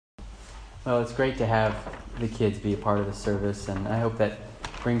Well, it's great to have the kids be a part of the service, and I hope that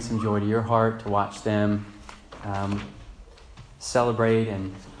brings some joy to your heart to watch them celebrate.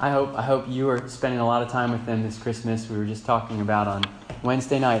 And I hope you are spending a lot of time with them this Christmas. We were just talking about on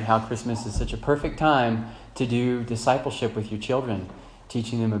Wednesday night how Christmas is such a perfect time to do discipleship with your children,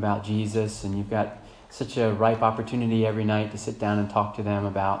 teaching them about Jesus, and you've got such a ripe opportunity every night to sit down and talk to them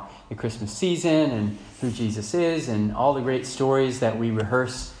about the Christmas season and who Jesus is and all the great stories that we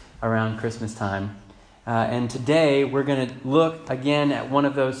rehearse around Christmas time. And today we're going to look again at one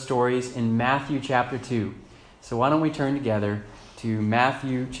of those stories in Matthew chapter 2. So why don't we turn together to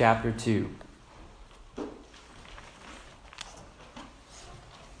Matthew chapter 2.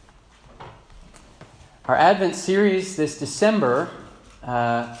 Our Advent series this December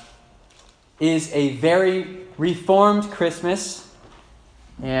is a very reformed Christmas,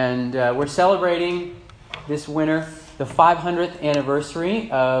 and we're celebrating this winter the 500th anniversary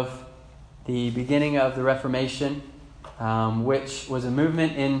of the beginning of the Reformation, which was a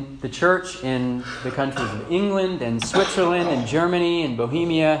movement in the church in the countries of England and Switzerland and Germany and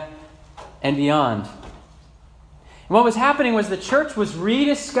Bohemia and beyond. And what was happening was the church was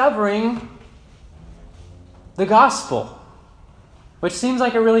rediscovering the gospel, which seems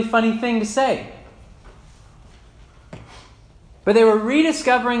like a really funny thing to say. But they were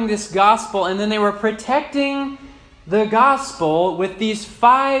rediscovering this gospel, and then they were protecting the gospel with these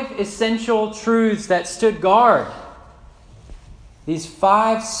 5 essential truths that stood guard. These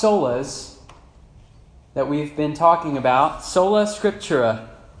 5 solas that we've been talking about. Sola Scriptura,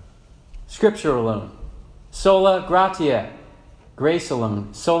 Scripture alone. Sola Gratia, grace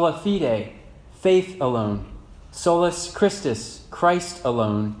alone. Sola Fide, faith alone. Solus Christus, Christ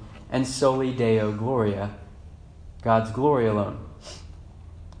alone. And Soli Deo Gloria, God's glory alone.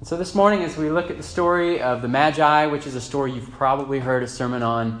 And so this morning, as we look at the story of the Magi, which is a story you've probably heard a sermon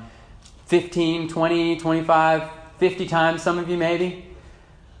on 15, 20, 25, 50 times, some of you maybe,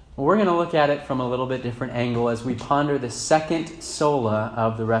 well, we're going to look at it from a little bit different angle as we ponder the second sola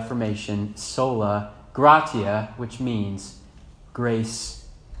of the Reformation, sola gratia, which means grace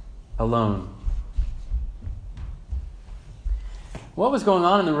alone. What was going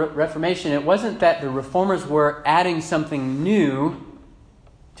on in the Reformation? It wasn't that the reformers were adding something new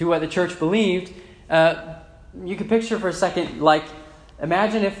to what the church believed. You could picture for a second, like,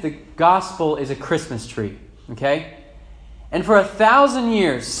 imagine if the gospel is a Christmas tree, okay? And for 1,000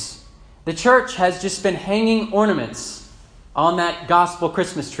 years, the church has just been hanging ornaments on that gospel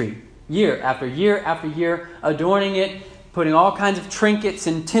Christmas tree, year after year after year, adorning it, putting all kinds of trinkets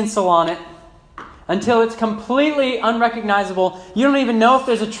and tinsel on it, until it's completely unrecognizable. You don't even know if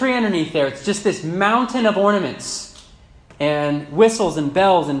there's a tree underneath there. It's just this mountain of ornaments and whistles and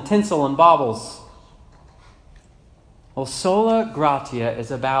bells and tinsel and baubles. Well, sola gratia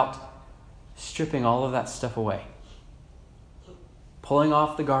is about stripping all of that stuff away. Pulling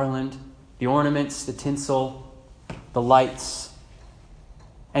off the garland, the ornaments, the tinsel, the lights,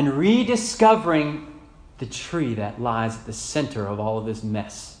 and rediscovering the tree that lies at the center of all of this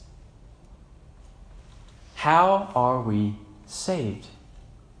mess. How are we saved?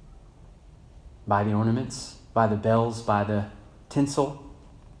 By the ornaments, by the bells, by the tinsel,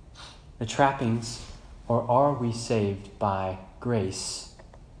 the trappings, or are we saved by grace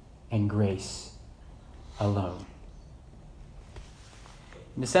and grace alone?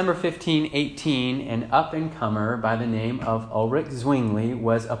 December 15, 18, an up-and-comer by the name of Ulrich Zwingli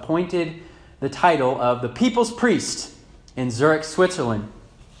was appointed the title of the People's Priest in Zurich, Switzerland.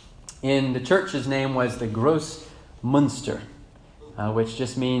 And the church's name was the Grossmünster, which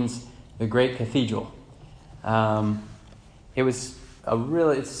just means the Great Cathedral. It's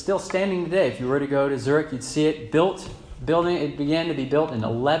still standing today. If you were to go to Zurich, you'd see it It began to be built in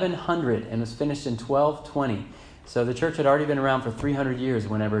 1100 and was finished in 1220. So the church had already been around for 300 years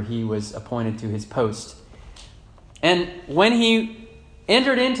whenever he was appointed to his post. And when he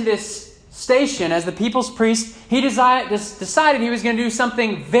entered into this station as the people's priest, he decided he was going to do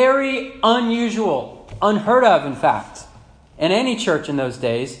something very unusual, unheard of, in fact, in any church in those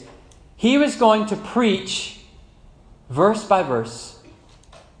days. He was going to preach verse by verse,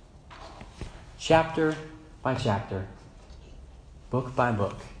 chapter by chapter, book by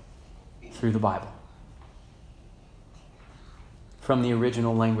book, through the Bible, from the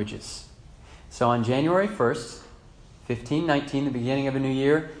original languages. So on January 1st, 1519, the beginning of a new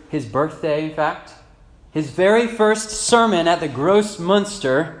year, his birthday, in fact, his very first sermon at the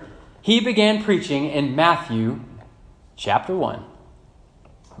Grossmünster, he began preaching in Matthew chapter 1,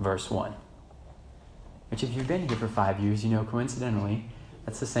 verse 1. Which, if you've been here for 5 years, you know, coincidentally,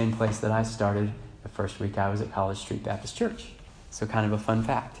 that's the same place that I started the first week I was at College Street Baptist Church. So kind of a fun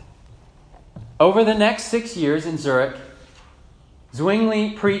fact. Over the next 6 years in Zurich,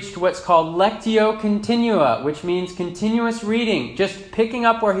 Zwingli preached what's called Lectio Continua, which means continuous reading. Just picking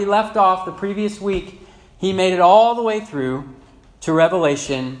up where he left off the previous week, he made it all the way through to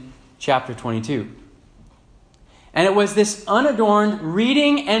Revelation chapter 22. And it was this unadorned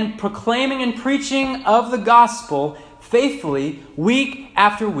reading and proclaiming and preaching of the gospel faithfully, week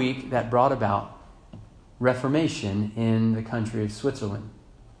after week, that brought about Reformation in the country of Switzerland.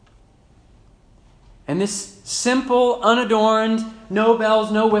 And this simple, unadorned, no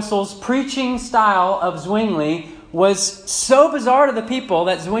bells, no whistles, preaching style of Zwingli was so bizarre to the people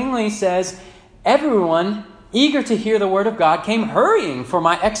that Zwingli says, everyone eager to hear the word of God came hurrying for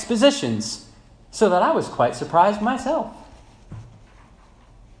my expositions, so that I was quite surprised myself.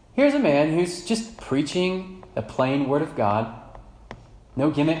 Here's a man who's just preaching the plain word of God.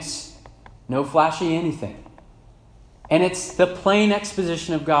 No gimmicks, no flashy anything. And it's the plain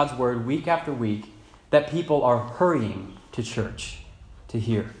exposition of God's word week after week that people are hurrying to church to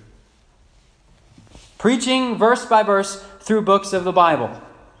hear. Preaching verse by verse through books of the Bible.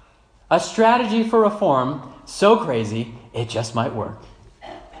 A strategy for reform so crazy it just might work.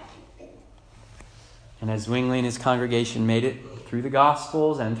 And as Zwingli and his congregation made it through the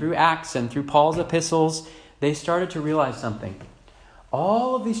Gospels and through Acts and through Paul's epistles, they started to realize something.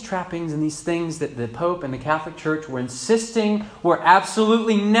 All of these trappings and these things that the Pope and the Catholic Church were insisting were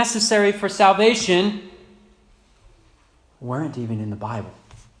absolutely necessary for salvation weren't even in the Bible.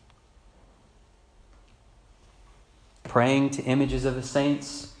 Praying to images of the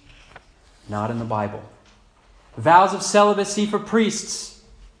saints, not in the Bible. Vows of celibacy for priests,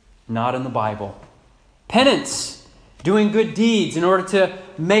 not in the Bible. Penance, doing good deeds in order to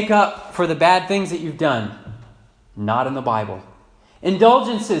make up for the bad things that you've done, not in the Bible.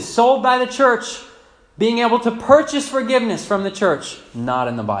 Indulgences sold by the church, being able to purchase forgiveness from the church, not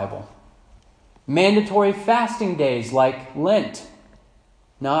in the Bible. Mandatory fasting days like Lent,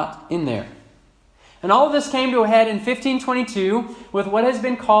 not in there. And all of this came to a head in 1522 with what has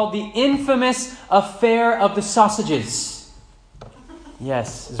been called the infamous affair of the sausages.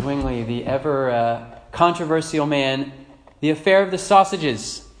 Yes, Zwingli, the ever controversial man, the affair of the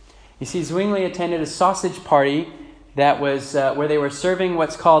sausages. You see, Zwingli attended a sausage party that was where they were serving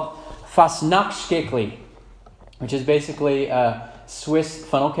what's called Fastnachtskekli, which is basically a Swiss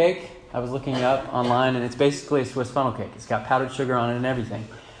funnel cake. I was looking it up online, and it's basically a Swiss funnel cake. It's got powdered sugar on it and everything.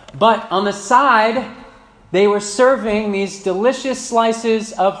 But on the side, they were serving these delicious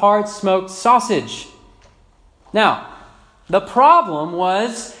slices of hard smoked sausage. Now, the problem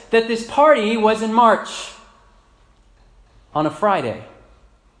was that this party was in March, on a Friday.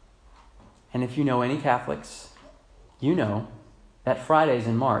 And if you know any Catholics, you know that Fridays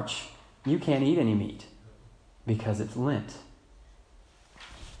in March, you can't eat any meat because it's Lent.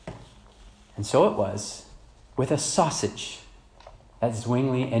 And so it was with a sausage that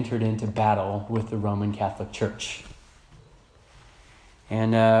Zwingli entered into battle with the Roman Catholic Church.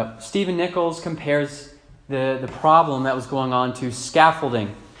 And Stephen Nichols compares the problem that was going on to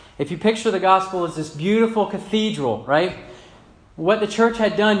scaffolding. If you picture the gospel as this beautiful cathedral, right? What the church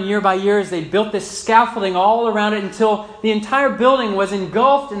had done year by year is they built this scaffolding all around it until the entire building was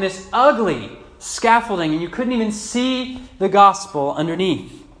engulfed in this ugly scaffolding, and you couldn't even see the gospel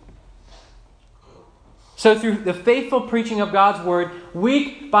underneath. So through the faithful preaching of God's word,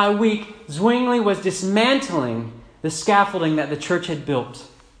 week by week, Zwingli was dismantling the scaffolding that the church had built,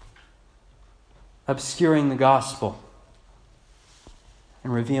 obscuring the gospel,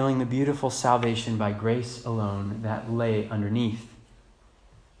 and revealing the beautiful salvation by grace alone that lay underneath.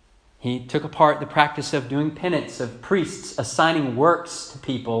 He took apart the practice of doing penance, of priests assigning works to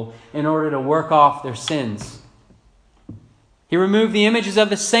people in order to work off their sins. He removed the images of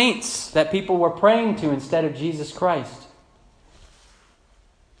the saints that people were praying to instead of Jesus Christ.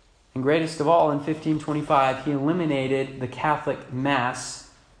 And greatest of all, in 1525, he eliminated the Catholic Mass.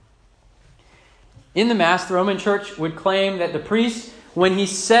 In the Mass, the Roman Church would claim that the priest, when he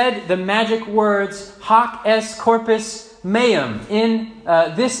said the magic words, Hoc est corpus meum,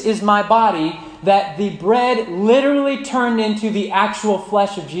 this is my body, that the bread literally turned into the actual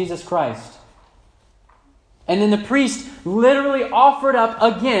flesh of Jesus Christ. And then the priest literally offered up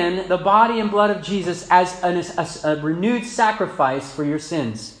again the body and blood of Jesus as a renewed sacrifice for your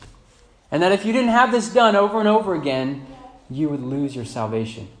sins. And that if you didn't have this done over and over again, you would lose your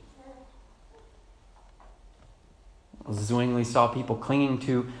salvation. Zwingli saw people clinging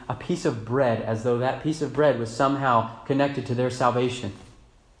to a piece of bread as though that piece of bread was somehow connected to their salvation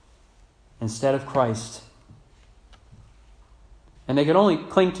instead of Christ. And they could only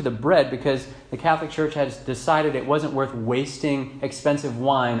cling to the bread because the Catholic Church has decided it wasn't worth wasting expensive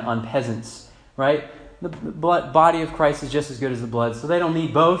wine on peasants, right? The body of Christ is just as good as the blood, so they don't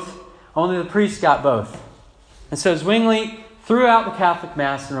need both. Only the priest got both. And so Zwingli threw out the Catholic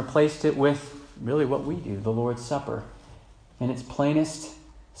Mass and replaced it with really what we do, the Lord's Supper, in its plainest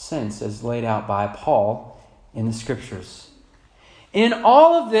sense as laid out by Paul in the Scriptures. In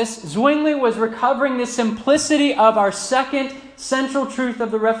all of this, Zwingli was recovering the simplicity of our second central truth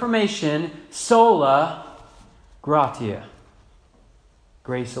of the Reformation, sola gratia,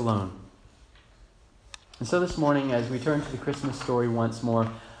 grace alone. And so this morning, as we turn to the Christmas story once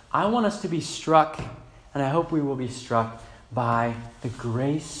more, I want us to be struck, and I hope we will be struck, by the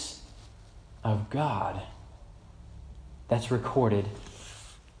grace of God that's recorded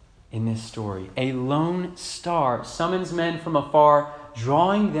in this story. A lone star summons men from afar,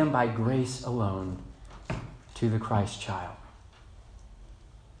 drawing them by grace alone to the Christ child.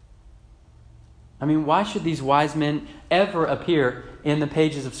 I mean, why should these wise men ever appear in the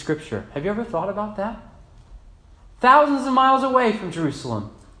pages of Scripture? Have you ever thought about that? Thousands of miles away from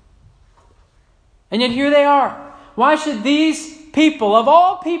Jerusalem. And yet here they are. Why should these people, of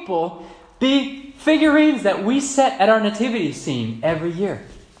all people, be figurines that we set at our nativity scene every year?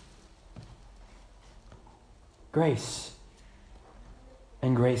 Grace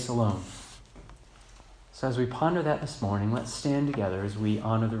and grace alone. So as we ponder that this morning, let's stand together as we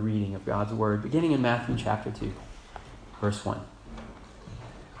honor the reading of God's Word, beginning in Matthew chapter 2, verse 1.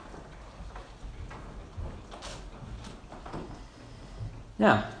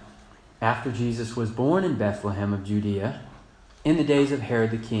 Now, after Jesus was born in Bethlehem of Judea, in the days of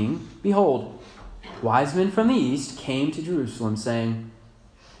Herod the king, behold, wise men from the east came to Jerusalem, saying,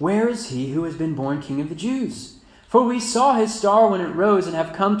 "Where is he who has been born King of the Jews? For we saw his star when it rose and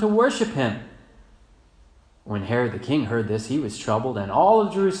have come to worship him." When Herod the king heard this, he was troubled, and all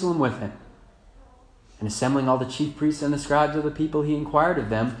of Jerusalem with him. And assembling all the chief priests and the scribes of the people, he inquired of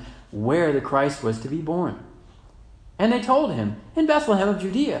them where the Christ was to be born. And they told him, "In Bethlehem of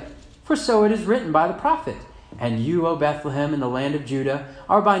Judea, for so it is written by the prophet, and you, O Bethlehem, in the land of Judah,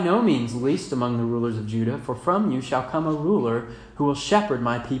 are by no means least among the rulers of Judah, for from you shall come a ruler who will shepherd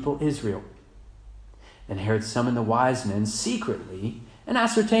my people Israel." Then Herod summoned the wise men secretly and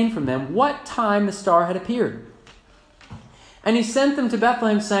ascertained from them what time the star had appeared. And he sent them to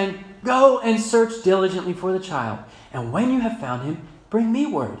Bethlehem, saying, "Go and search diligently for the child, and when you have found him, bring me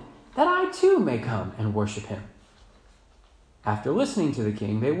word, that I too may come and worship him." After listening to the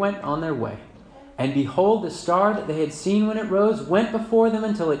king, they went on their way. And behold, the star that they had seen when it rose went before them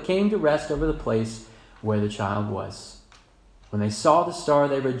until it came to rest over the place where the child was. When they saw the star,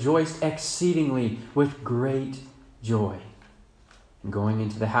 they rejoiced exceedingly with great joy. And going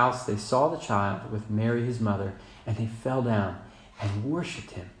into the house, they saw the child with Mary his mother, and they fell down and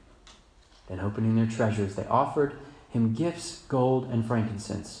worshipped him. Then opening their treasures, they offered him gifts, gold and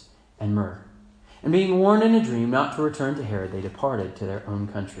frankincense and myrrh. And being warned in a dream not to return to Herod, they departed to their own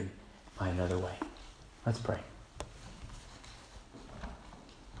country by another way. Let's pray.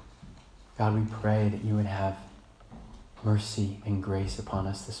 God, we pray that you would have mercy and grace upon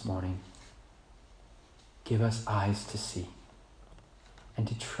us this morning. Give us eyes to see and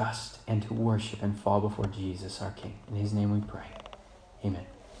to trust and to worship and fall before Jesus, our King. In his name we pray. Amen.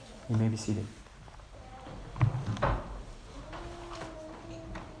 You may be seated.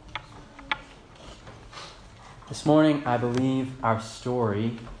 This morning, I believe our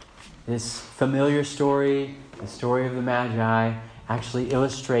story, this familiar story, the story of the Magi, actually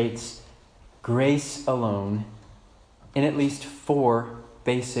illustrates grace alone in at least 4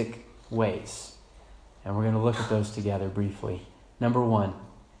 basic ways. And we're going to look at those together briefly. Number 1,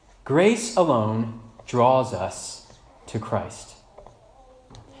 grace alone draws us to Christ.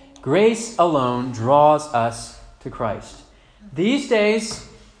 Grace alone draws us to Christ. These days,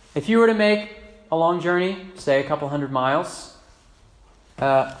 if you were to make a long journey, say a couple hundred miles,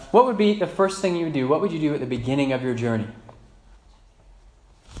 what would be the first thing you would do? What would you do at the beginning of your journey?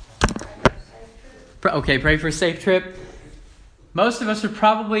 Pray for a safe trip. Most of us would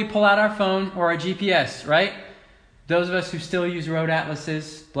probably pull out our phone or our GPS, right? Those of us who still use road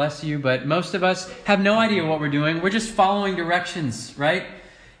atlases, bless you, but most of us have no idea what we're doing. We're just following directions, right?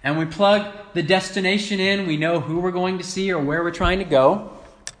 And we plug the destination in. We know who we're going to see or where we're trying to go.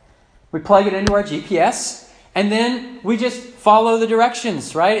 We plug it into our GPS, and then we just follow the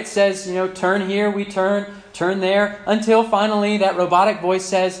directions, right? It says, turn here, we turn there, until finally that robotic voice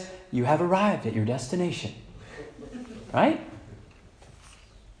says, you have arrived at your destination. Right?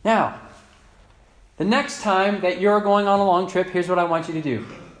 Now, the next time that you're going on a long trip, here's what I want you to do.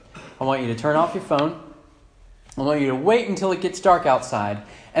 I want you to turn off your phone. I want you to wait until it gets dark outside.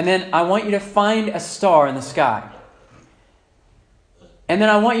 And then I want you to find a star in the sky. And then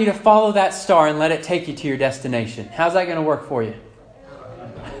I want you to follow that star and let it take you to your destination. How's that going to work for you?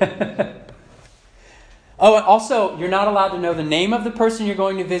 Oh, and also, you're not allowed to know the name of the person you're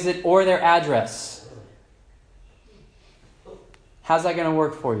going to visit or their address. How's that going to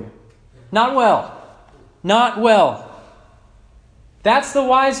work for you? Not well. Not well. That's the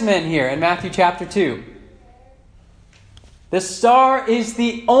wise men here in Matthew chapter 2. The star is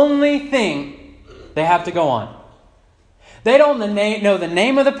the only thing they have to go on. They don't know the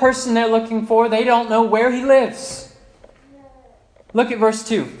name of the person they're looking for. They don't know where he lives. Look at verse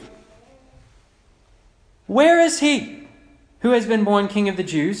 2. Where is he who has been born King of the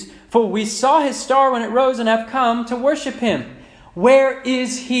Jews? For we saw his star when it rose and have come to worship him. Where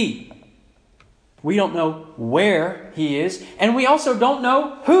is he? We don't know where he is, and we also don't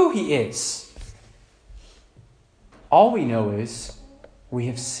know who he is. All we know is we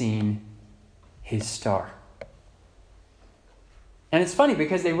have seen his star. And it's funny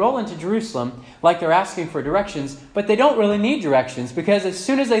because they roll into Jerusalem like they're asking for directions, but they don't really need directions because as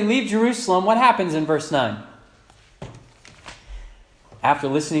soon as they leave Jerusalem, what happens in verse 9? After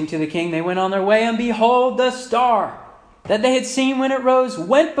listening to the king, they went on their way, and behold, the star that they had seen when it rose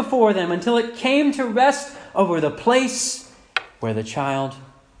went before them until it came to rest over the place where the child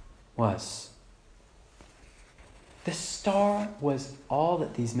was. The star was all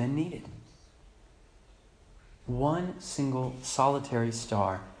that these men needed. One single solitary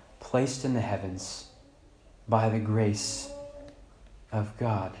star placed in the heavens by the grace of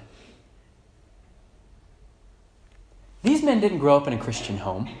God. These men didn't grow up in a Christian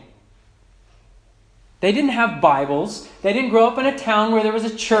home. They didn't have Bibles. They didn't grow up in a town where there was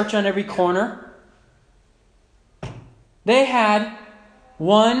a church on every corner. They had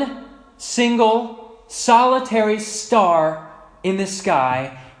one single solitary star in the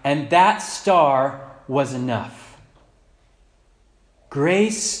sky, and that star was enough.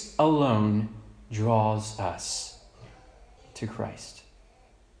 Grace alone draws us to Christ.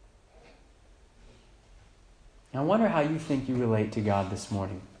 Now, I wonder how you think you relate to God this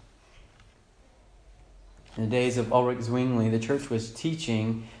morning. In the days of Ulrich Zwingli, the church was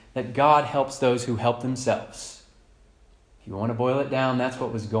teaching that God helps those who help themselves. If you want to boil it down, that's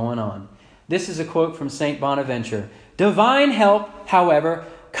what was going on. This is a quote from St. Bonaventure. Divine help, however,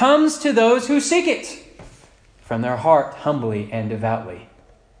 comes to those who seek it from their heart humbly and devoutly.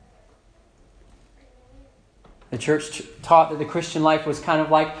 The church taught that the Christian life was kind of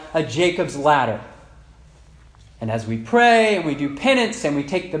like a Jacob's ladder. And as we pray and we do penance and we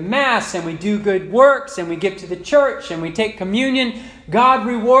take the Mass and we do good works and we give to the church and we take communion, God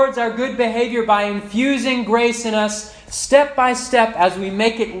rewards our good behavior by infusing grace in us step by step as we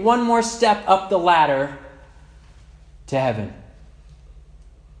make it one more step up the ladder to heaven.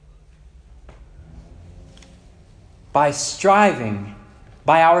 By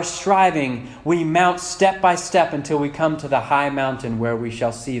our striving, we mount step by step until we come to the high mountain where we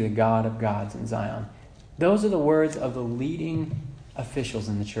shall see the God of gods in Zion. Those are the words of the leading officials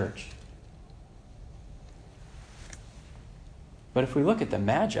in the church. But if we look at the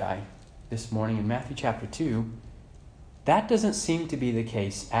Magi this morning in Matthew chapter 2, that doesn't seem to be the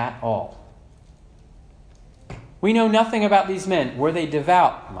case at all. We know nothing about these men. Were they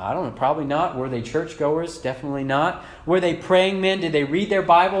devout? I don't know, probably not. Were they churchgoers? Definitely not. Were they praying men? Did they read their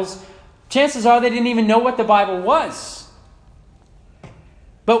Bibles? Chances are they didn't even know what the Bible was.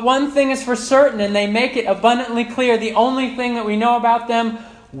 But one thing is for certain, and they make it abundantly clear, the only thing that we know about them,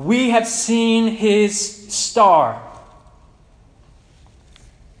 we have seen his star.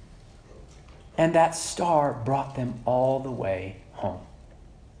 And that star brought them all the way home.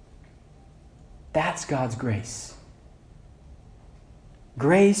 That's God's grace.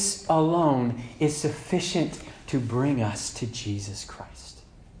 Grace alone is sufficient to bring us to Jesus Christ.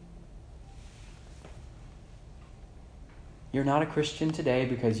 You're not a Christian today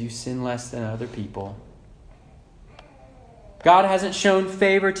because you sin less than other people. God hasn't shown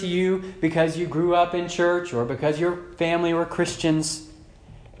favor to you because you grew up in church or because your family were Christians.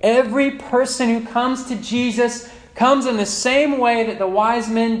 Every person who comes to Jesus comes in the same way that the wise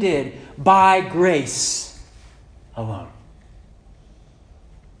men did, by grace alone.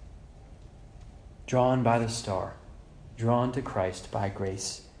 Drawn by the star, drawn to Christ by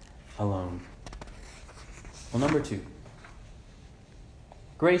grace alone. Well, number 2.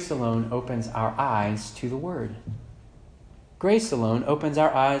 Grace alone opens our eyes to the Word. Grace alone opens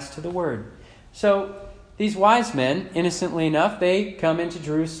our eyes to the Word. So, these wise men, innocently enough, they come into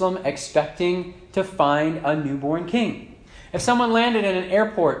Jerusalem expecting to find a newborn king. If someone landed in an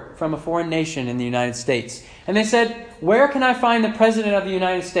airport from a foreign nation in the United States, and they said, "Where can I find the President of the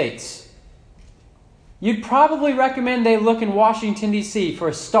United States?" You'd probably recommend they look in Washington, D.C. for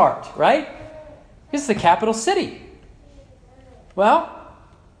a start, right? It's the capital city. Well,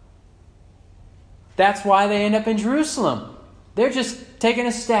 that's why they end up in Jerusalem. They're just taking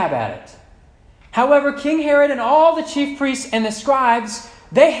a stab at it. However, King Herod and all the chief priests and the scribes,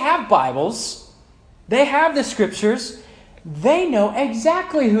 they have Bibles. They have the scriptures. They know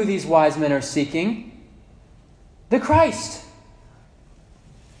exactly who these wise men are seeking. The Christ.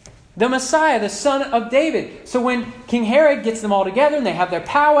 The Messiah, the son of David. So when King Herod gets them all together and they have their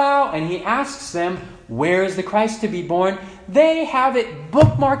powwow and he asks them, "Where is the Christ to be born?" they have it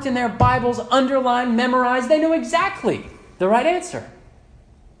bookmarked in their Bibles, underlined, memorized. They know exactly the right answer.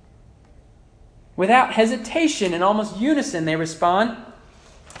 Without hesitation, in almost unison, they respond.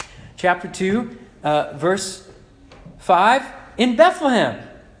 Chapter 2, verse 5, "In Bethlehem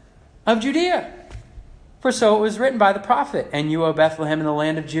of Judea. For so it was written by the prophet, 'And you, O Bethlehem, in the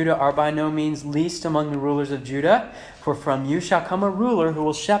land of Judah, are by no means least among the rulers of Judah. For from you shall come a ruler who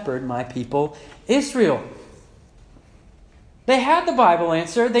will shepherd my people Israel.'" They had the Bible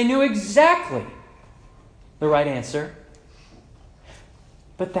answer. They knew exactly the right answer.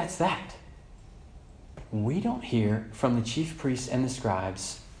 But that's that. We don't hear from the chief priests and the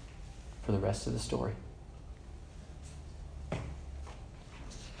scribes for the rest of the story.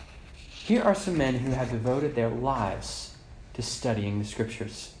 Here are some men who have devoted their lives to studying the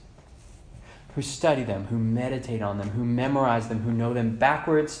scriptures, who study them, who meditate on them, who memorize them, who know them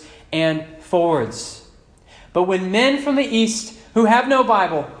backwards and forwards. But when men from the east who have no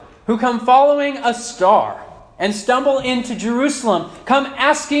Bible, who come following a star and stumble into Jerusalem, come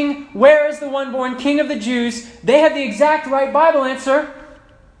asking, "Where is the one born King of the Jews?" they have the exact right Bible answer.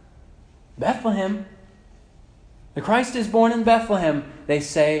 Bethlehem. The Christ is born in Bethlehem, they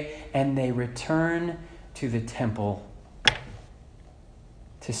say, and they return to the temple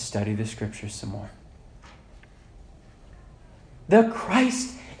to study the scriptures some more. The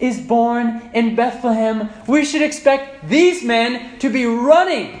Christ is born in Bethlehem. We should expect these men to be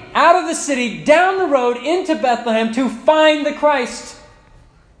running out of the city, down the road into Bethlehem to find the Christ.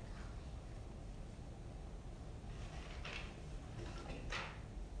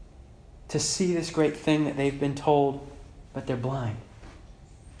 To see this great thing that they've been told, but they're blind.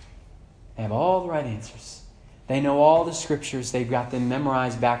 They have all the right answers. They know all the scriptures. They've got them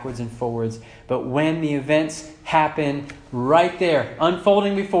memorized backwards and forwards. But when the events happen right there,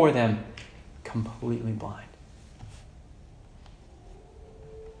 unfolding before them, completely blind.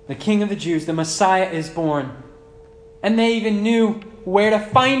 The King of the Jews, the Messiah, is born. And they even knew where to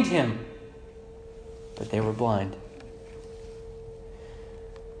find him. But they were blind.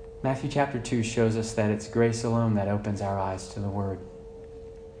 Matthew chapter 2 shows us that it's grace alone that opens our eyes to the Word.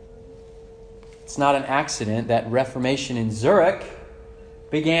 It's not an accident that Reformation in Zurich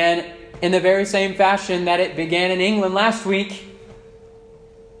began in the very same fashion that it began in England last week,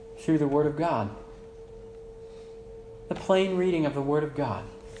 through the Word of God. The plain reading of the Word of God.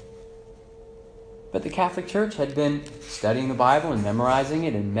 But the Catholic Church had been studying the Bible and memorizing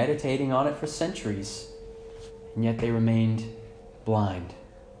it and meditating on it for centuries, and yet they remained blind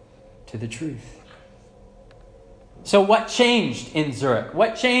to the truth. So what changed in Zurich?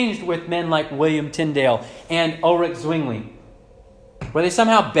 What changed with men like William Tyndale and Ulrich Zwingli? Were they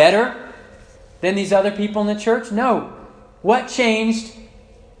somehow better than these other people in the church? No. What changed?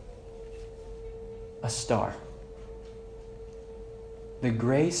 A star. The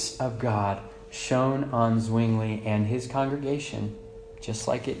grace of God shone on Zwingli and his congregation, just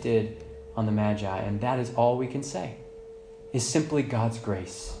like it did on the Magi. And that is all we can say, is simply God's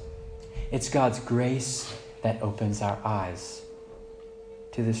grace. It's God's grace that opens our eyes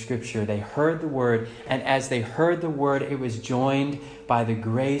to the Scripture. They heard the Word, and as they heard the Word, it was joined by the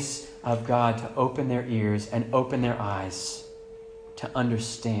grace of God to open their ears and open their eyes to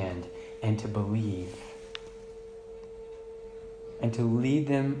understand and to believe, and to lead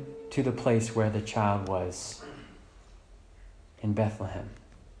them to the place where the child was, in Bethlehem.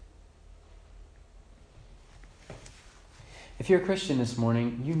 If you're a Christian this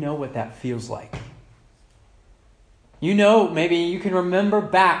morning, you know what that feels like. You know, maybe you can remember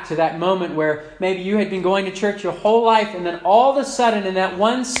back to that moment where maybe you had been going to church your whole life, and then all of a sudden in that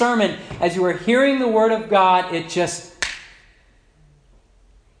one sermon, as you were hearing the Word of God, it just...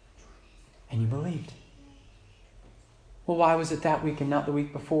 and you believed. Well, why was it that week and not the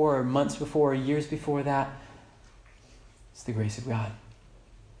week before, or months before, or years before that? It's the grace of God.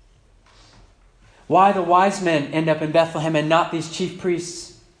 Why the wise men end up in Bethlehem and not these chief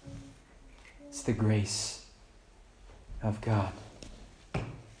priests? It's the grace of God.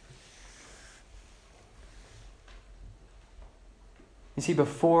 You see,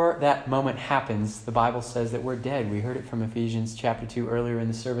 before that moment happens, the Bible says that we're dead. We heard it from Ephesians chapter 2 earlier in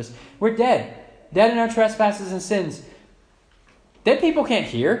the service. We're dead. Dead in our trespasses and sins. Dead people can't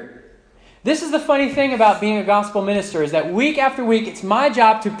hear. This is the funny thing about being a gospel minister, is that week after week, it's my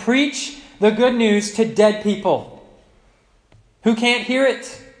job to preach the good news to dead people who can't hear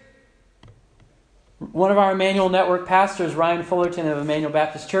it. One of our Emmanuel Network pastors, Ryan Fullerton of Emmanuel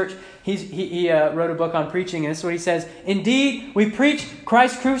Baptist Church, he wrote a book on preaching, and this is what he says. Indeed, we preach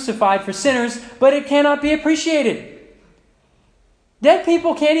Christ crucified for sinners, but it cannot be appreciated. Dead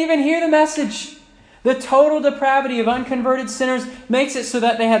people can't even hear the message. The total depravity of unconverted sinners makes it so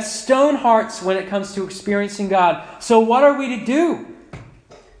that they have stone hearts when it comes to experiencing God. So what are we to do?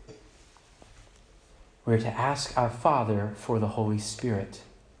 We're to ask our Father for the Holy Spirit.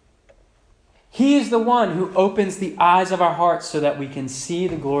 He is the one who opens the eyes of our hearts so that we can see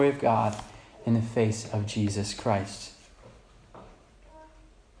the glory of God in the face of Jesus Christ.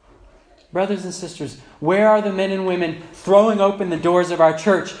 Brothers and sisters, where are the men and women throwing open the doors of our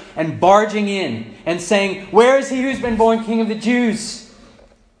church and barging in and saying, "Where is he who's been born King of the Jews?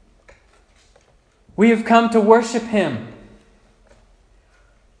 We have come to worship him."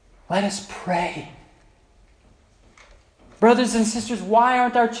 Let us pray. Brothers and sisters, why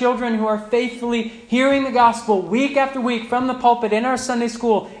aren't our children who are faithfully hearing the gospel week after week from the pulpit, in our Sunday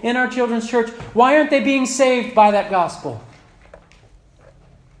school, in our children's church, why aren't they being saved by that gospel?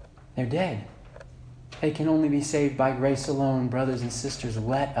 They're dead. They can only be saved by grace alone. Brothers and sisters,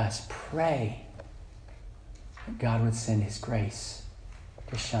 let us pray that God would send his grace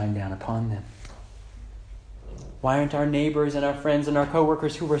to shine down upon them. Why aren't our neighbors and our friends and our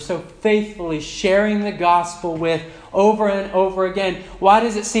coworkers who we're so faithfully sharing the gospel with over and over again, why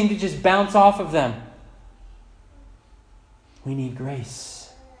does it seem to just bounce off of them? We need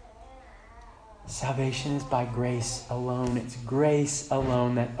grace. Salvation is by grace alone. It's grace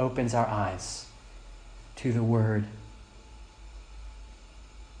alone that opens our eyes to the Word.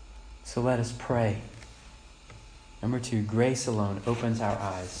 So let us pray. Number 2, grace alone opens our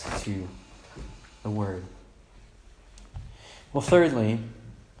eyes to the Word. Well, thirdly,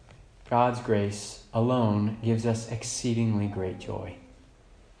 God's grace alone gives us exceedingly great joy.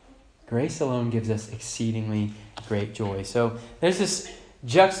 Grace alone gives us exceedingly great joy. So there's this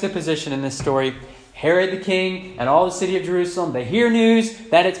juxtaposition in this story. Herod the king and all the city of Jerusalem, they hear news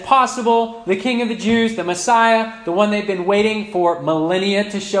that it's possible the King of the Jews, the Messiah, the one they've been waiting for millennia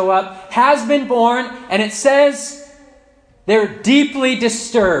to show up, has been born, and it says they're deeply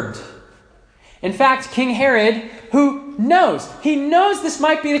disturbed. In fact, King Herod, who knows this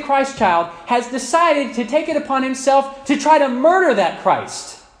might be the Christ child, has decided to take it upon himself to try to murder that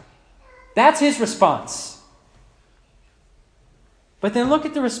Christ. That's his response. But then look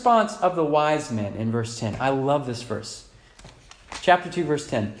at the response of the wise men in verse 10. I love this verse. Chapter 2, verse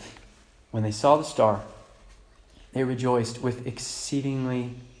 10. When they saw the star, they rejoiced with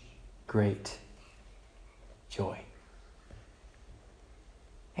exceedingly great joy.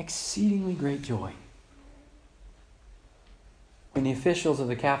 Exceedingly great joy. When the officials of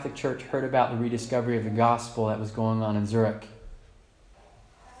the Catholic Church heard about the rediscovery of the gospel that was going on in Zurich,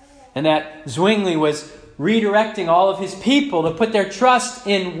 and that Zwingli was redirecting all of his people to put their trust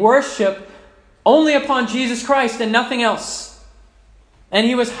in worship only upon Jesus Christ and nothing else, and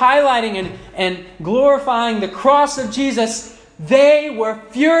he was highlighting and glorifying the cross of Jesus, they were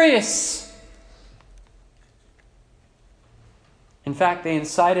furious. In fact, they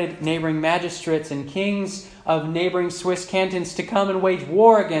incited neighboring magistrates and kings of neighboring Swiss cantons to come and wage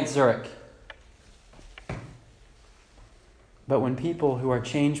war against Zurich. But when people who are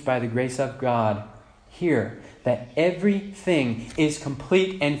changed by the grace of God hear that everything is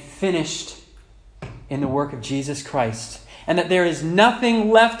complete and finished in the work of Jesus Christ, and that there is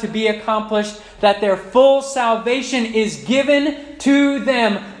nothing left to be accomplished, that their full salvation is given to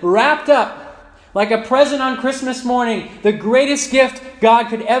them, wrapped up like a present on Christmas morning, the greatest gift God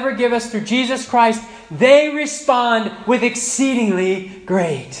could ever give us through Jesus Christ, they respond with exceedingly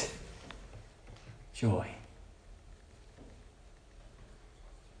great joy.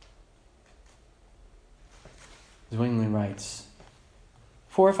 Zwingli writes,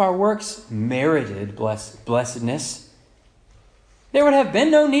 "For if our works merited blessedness, there would have been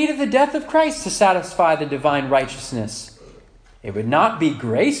no need of the death of Christ to satisfy the divine righteousness. It would not be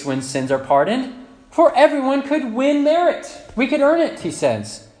grace when sins are pardoned, for everyone could win merit. We could earn it," he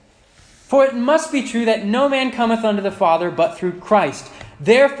says. "For it must be true that no man cometh unto the Father but through Christ.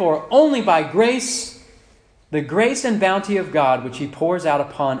 Therefore, only by grace The grace and bounty of God, which he pours out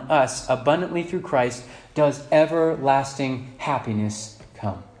upon us abundantly through Christ, does everlasting happiness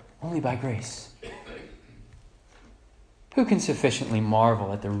come. Only by grace. Who can sufficiently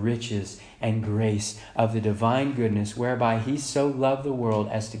marvel at the riches and grace of the divine goodness whereby he so loved the world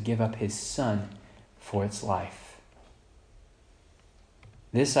as to give up his Son for its life?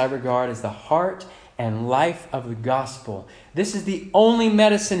 This I regard as the heart and life of the gospel. This is the only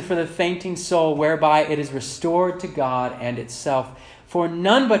medicine for the fainting soul whereby it is restored to God and itself. For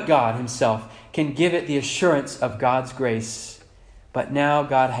none but God himself can give it the assurance of God's grace. But now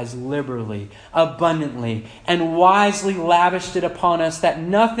God has liberally, abundantly, and wisely lavished it upon us that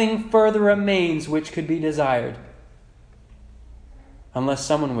nothing further remains which could be desired. Unless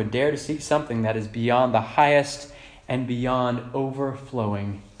someone would dare to seek something that is beyond the highest and beyond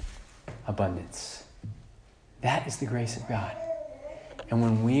overflowing abundance. That is the grace of God. And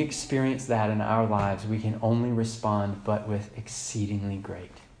when we experience that in our lives, we can only respond but with exceedingly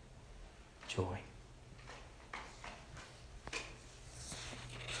great joy.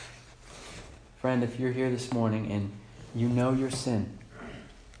 Friend, if you're here this morning and you know your sin,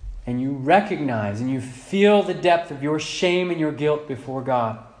 and you recognize and you feel the depth of your shame and your guilt before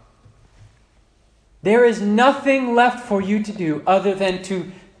God, there is nothing left for you to do other than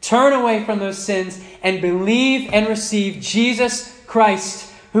to turn away from those sins and believe and receive Jesus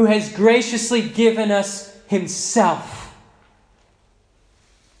Christ, who has graciously given us himself.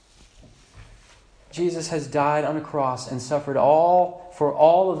 Jesus has died on a cross and suffered for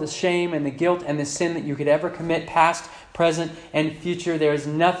all of the shame and the guilt and the sin that you could ever commit, past, present, and future. There is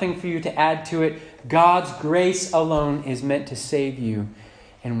nothing for you to add to it. God's grace alone is meant to save you.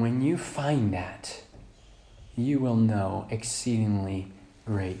 And when you find that, you will know exceedingly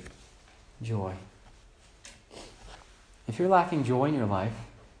great joy. If you're lacking joy in your life,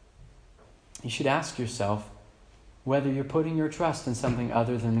 you should ask yourself whether you're putting your trust in something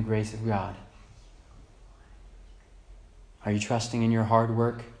other than the grace of God. Are you trusting in your hard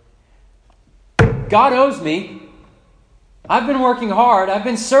work? God owes me. I've been working hard. I've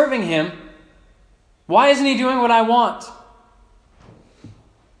been serving him. Why isn't he doing what I want?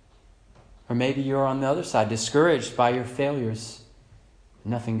 Or maybe you're on the other side, discouraged by your failures.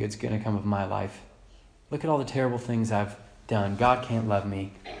 Nothing good's going to come of my life. Look at all the terrible things I've done. God can't love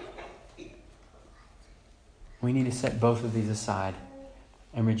me. We need to set both of these aside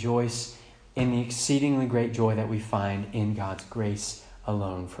and rejoice in the exceedingly great joy that we find in God's grace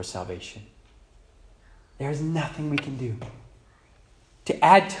alone for salvation. There is nothing we can do to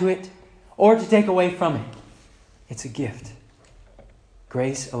add to it or to take away from it. It's a gift.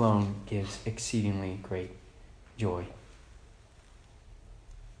 Grace alone gives exceedingly great joy.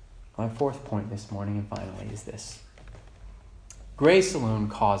 My fourth point this morning and finally is this. Grace alone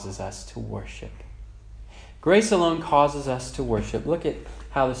causes us to worship. Grace alone causes us to worship. Look at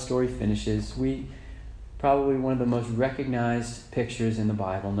how the story finishes. Probably one of the most recognized pictures in the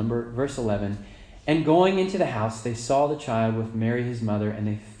Bible. Verse 11. And going into the house, they saw the child with Mary his mother, and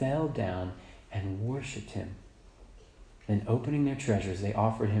they fell down and worshipped him. Then opening their treasures, they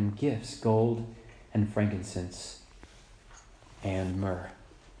offered him gifts, gold and frankincense and myrrh.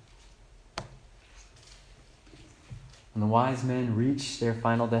 When the wise men reach their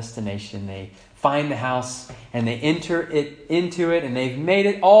final destination, they find the house and they enter into it, and they've made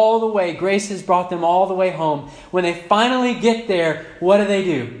it all the way. Grace has brought them all the way home. When they finally get there, what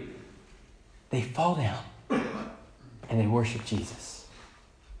do? They fall down and they worship Jesus.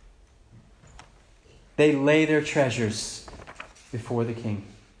 They lay their treasures before the King.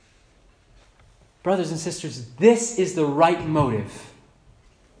 Brothers and sisters, this is the right motive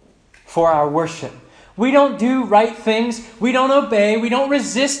for our worship. We don't do right things. We don't obey. We don't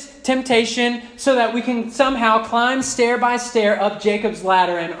resist temptation so that we can somehow climb stair by stair up Jacob's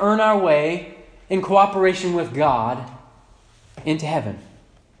ladder and earn our way in cooperation with God into heaven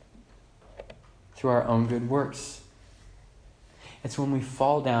through our own good works. It's when we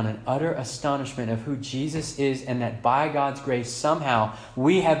fall down in utter astonishment of who Jesus is and that by God's grace somehow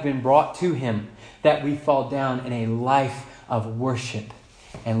we have been brought to him that we fall down in a life of worship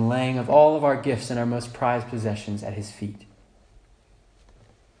and laying of all of our gifts and our most prized possessions at his feet.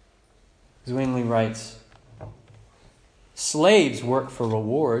 Zwingli writes, slaves work for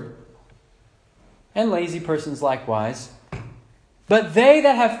reward, and lazy persons likewise, but they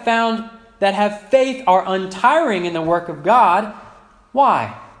that have faith are untiring in the work of God.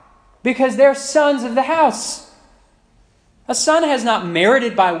 Why? Because they're sons of the house. A son has not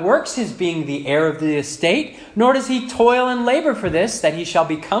merited by works his being the heir of the estate, nor does he toil and labor for this, that he shall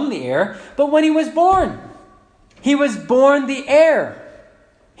become the heir. But when he was born the heir.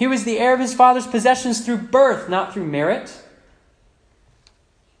 He was the heir of his father's possessions through birth, not through merit.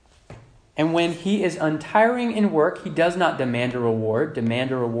 And when he is untiring in work, he does not demand a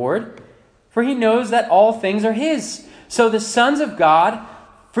reward, for he knows that all things are his. So the sons of God,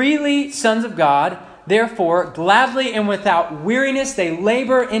 freely sons of God, therefore, gladly and without weariness, they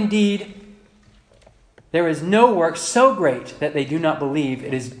labor indeed. There is no work so great that they do not believe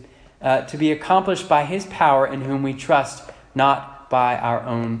it is to be accomplished by his power in whom we trust, not by our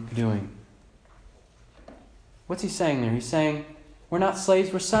own doing. What's he saying there? He's saying, we're not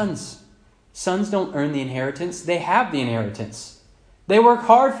slaves, we're sons. Sons don't earn the inheritance, they have the inheritance. They work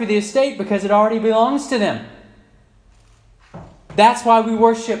hard for the estate because it already belongs to them. That's why we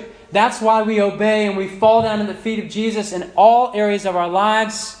worship. That's why we obey and we fall down at the feet of Jesus in all areas of our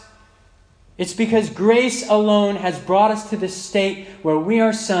lives. It's because grace alone has brought us to this state where we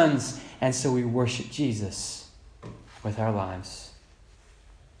are sons, and so we worship Jesus with our lives.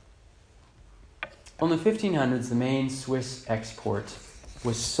 In the 1500s, the main Swiss export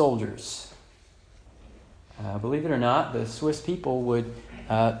was soldiers. Believe it or not, the Swiss people would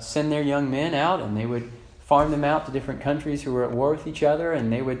send their young men out and they would farm them out to different countries who were at war with each other,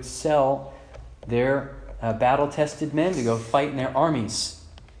 and they would sell their battle-tested men to go fight in their armies.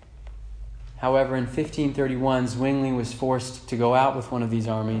 However, in 1531, Zwingli was forced to go out with one of these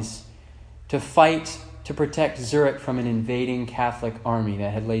armies to fight to protect Zurich from an invading Catholic army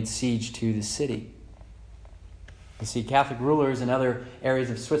that had laid siege to the city. You see, Catholic rulers in other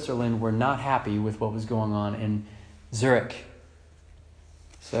areas of Switzerland were not happy with what was going on in Zurich.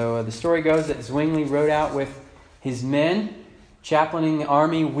 So the story goes that Zwingli rode out with his men, chaplaining the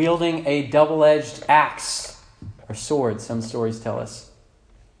army, wielding a double-edged axe, or sword, some stories tell us.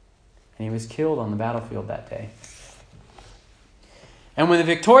 And he was killed on the battlefield that day. And when the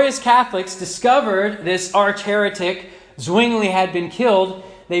victorious Catholics discovered this arch-heretic, Zwingli, had been killed,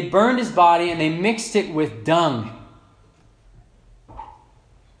 they burned his body and they mixed it with dung.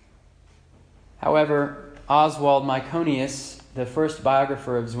 However, Oswald Myconius, the first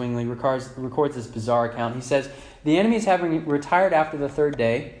biographer of Zwingli, records this bizarre account. He says, the enemies having retired after the third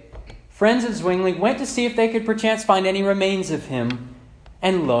day, friends of Zwingli went to see if they could perchance find any remains of him.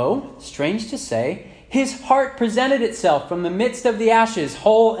 And lo, strange to say, his heart presented itself from the midst of the ashes,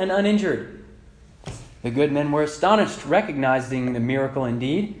 whole and uninjured. The good men were astonished, recognizing the miracle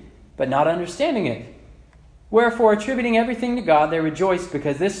indeed, but not understanding it. Wherefore, attributing everything to God, they rejoiced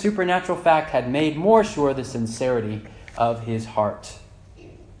because this supernatural fact had made more sure the sincerity of his heart.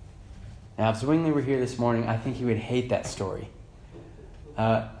 Now, if Zwingli were here this morning, I think he would hate that story.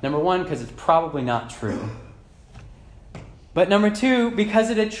 Number one, because it's probably not true. But number two, because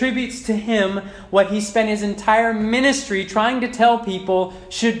it attributes to him what he spent his entire ministry trying to tell people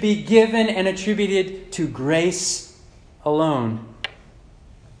should be given and attributed to grace alone.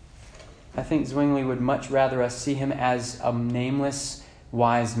 I think Zwingli would much rather us see him as a nameless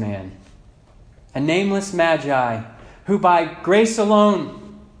wise man, a nameless magi who by grace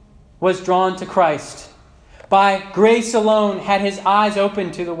alone was drawn to Christ, by grace alone had his eyes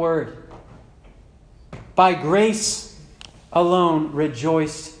opened to the Word, by grace alone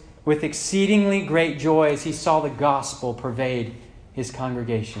rejoiced with exceedingly great joy as he saw the gospel pervade his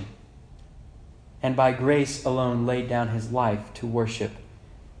congregation, and by grace alone laid down his life to worship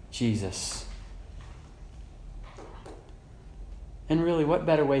Jesus. And really, what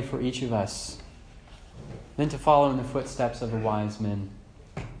better way for each of us than to follow in the footsteps of the wise men,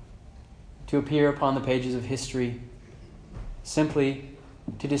 to appear upon the pages of history, simply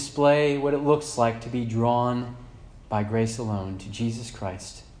to display what it looks like to be drawn by grace alone to Jesus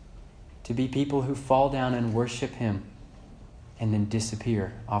Christ, to be people who fall down and worship him and then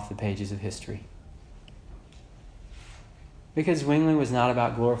disappear off the pages of history. Because Zwingli was not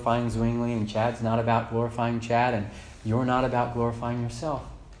about glorifying Zwingli, and Chad's not about glorifying Chad, and you're not about glorifying yourself.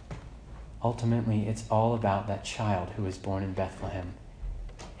 Ultimately, it's all about that child who was born in Bethlehem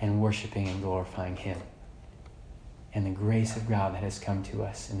and worshiping and glorifying him and the grace of God that has come to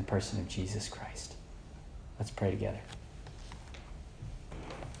us in the person of Jesus Christ. Let's pray together.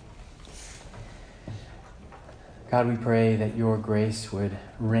 God, we pray that your grace would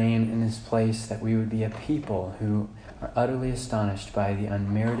reign in this place, that we would be a people who are utterly astonished by the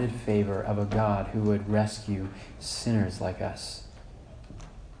unmerited favor of a God who would rescue sinners like us.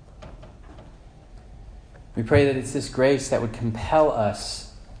 We pray that it's this grace that would compel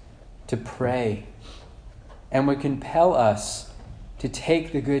us to pray and would compel us to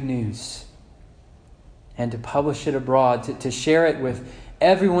take the good news and to publish it abroad, to share it with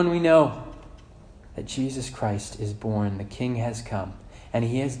everyone we know, that Jesus Christ is born, the King has come, and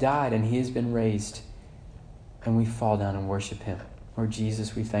he has died and he has been raised, and we fall down and worship him. Lord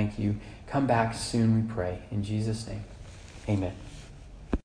Jesus, we thank you. Come back soon, we pray. In Jesus' name, amen.